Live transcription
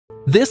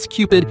This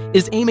Cupid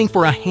is aiming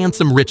for a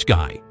handsome rich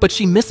guy, but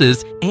she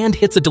misses and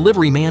hits a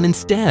delivery man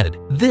instead.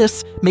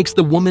 This makes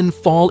the woman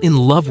fall in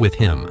love with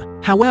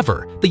him.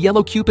 However, the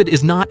yellow Cupid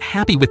is not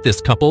happy with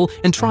this couple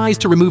and tries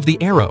to remove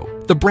the arrow.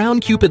 The brown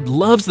Cupid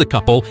loves the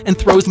couple and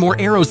throws more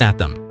arrows at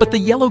them, but the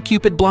yellow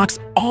Cupid blocks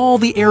all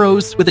the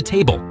arrows with a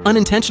table.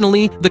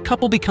 Unintentionally, the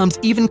couple becomes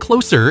even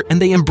closer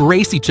and they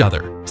embrace each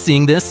other.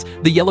 Seeing this,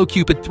 the yellow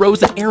Cupid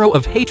throws an arrow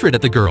of hatred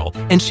at the girl,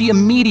 and she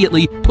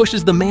immediately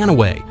pushes the man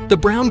away. The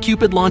brown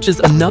Cupid launches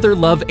another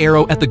love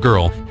arrow at the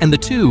girl, and the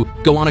two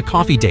go on a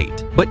coffee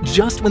date. But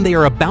just when they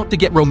are about to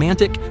get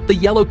romantic, the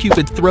yellow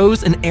Cupid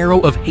throws an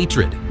arrow of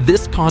hatred.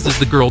 This causes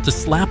the girl to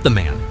slap the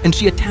man, and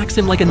she attacks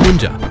him like a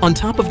ninja. On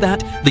top of that,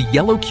 the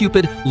yellow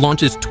Cupid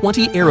launches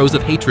 20 arrows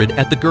of hatred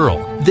at the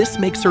girl. This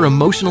makes her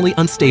emotionally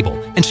unstable,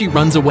 and she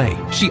runs away.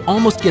 She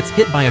almost gets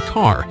hit by a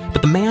car,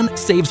 but the man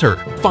saves her.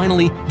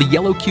 Finally, the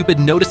yellow Cupid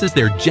notices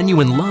their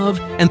genuine love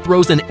and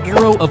throws an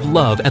arrow of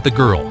love at the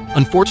girl.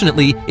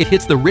 Unfortunately, it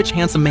hits the rich,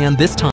 handsome man this time.